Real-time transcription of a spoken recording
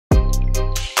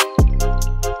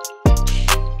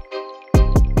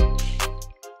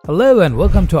Hello and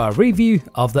welcome to our review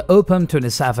of the OPPUM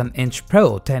 27-inch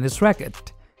Pro Tennis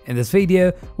Racket. In this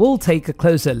video, we'll take a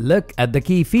closer look at the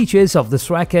key features of this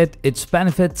racket, its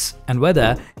benefits, and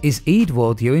whether is it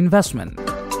worth your investment.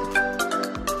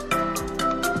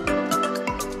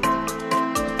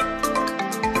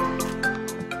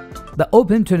 The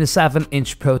OPPUM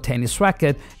 27-inch Pro Tennis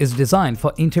Racket is designed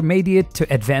for intermediate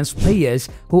to advanced players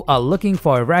who are looking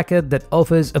for a racket that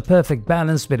offers a perfect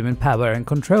balance between power and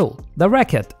control. The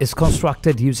racket is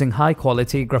constructed using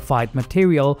high-quality graphite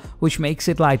material, which makes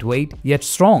it lightweight yet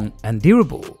strong and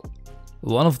durable.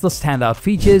 One of the standout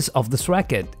features of this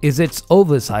racket is its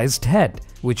oversized head,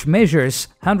 which measures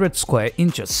 100 square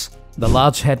inches. The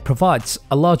large head provides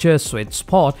a larger sweet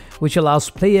spot, which allows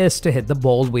players to hit the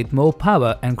ball with more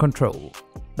power and control.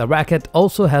 The racket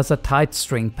also has a tight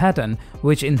string pattern,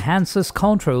 which enhances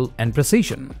control and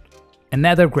precision.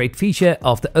 Another great feature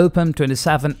of the OPPUM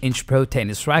 27-inch Pro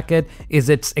Tennis Racket is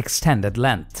its extended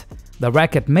length. The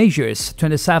racket measures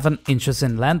 27 inches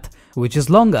in length, which is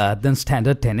longer than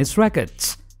standard tennis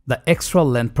rackets. The extra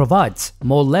length provides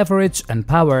more leverage and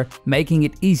power, making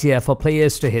it easier for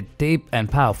players to hit deep and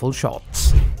powerful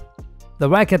shots. The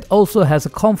racket also has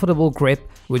a comfortable grip,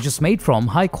 which is made from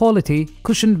high-quality,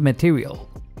 cushioned material.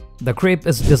 The grip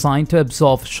is designed to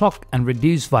absorb shock and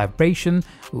reduce vibration,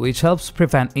 which helps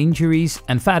prevent injuries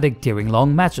and fatigue during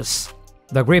long matches.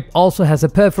 The grip also has a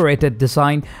perforated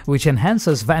design, which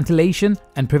enhances ventilation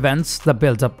and prevents the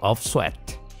buildup of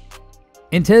sweat.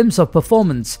 In terms of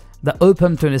performance, the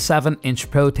OPPUM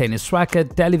 27-inch Pro Tennis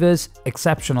Racket delivers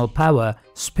exceptional power,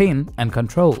 spin, and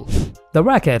control. The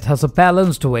racket has a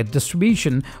balanced weight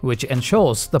distribution, which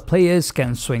ensures the players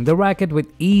can swing the racket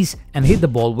with ease and hit the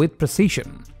ball with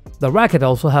precision. The racket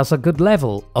also has a good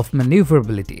level of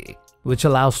maneuverability, which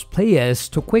allows players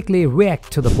to quickly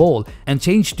react to the ball and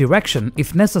change direction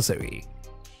if necessary.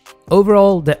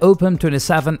 Overall, the OPPUM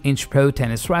 27-inch Pro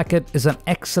Tennis Racket is an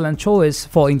excellent choice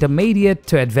for intermediate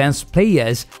to advanced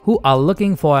players who are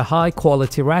looking for a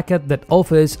high-quality racket that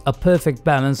offers a perfect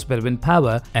balance between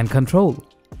power and control.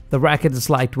 The racket is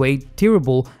lightweight,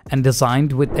 durable, and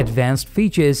designed with advanced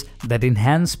features that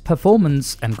enhance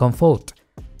performance and comfort.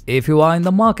 If you are in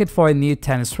the market for a new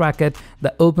tennis racket,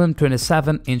 the OPPUM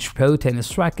 27-inch Pro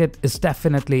Tennis Racket is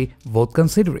definitely worth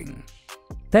considering.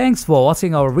 Thanks for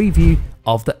watching our review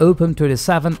of the OPPUM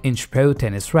 27-inch Pro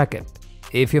Tennis Racket.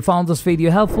 If you found this video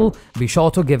helpful, be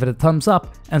sure to give it a thumbs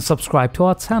up and subscribe to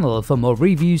our channel for more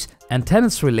reviews and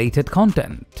tennis-related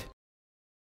content.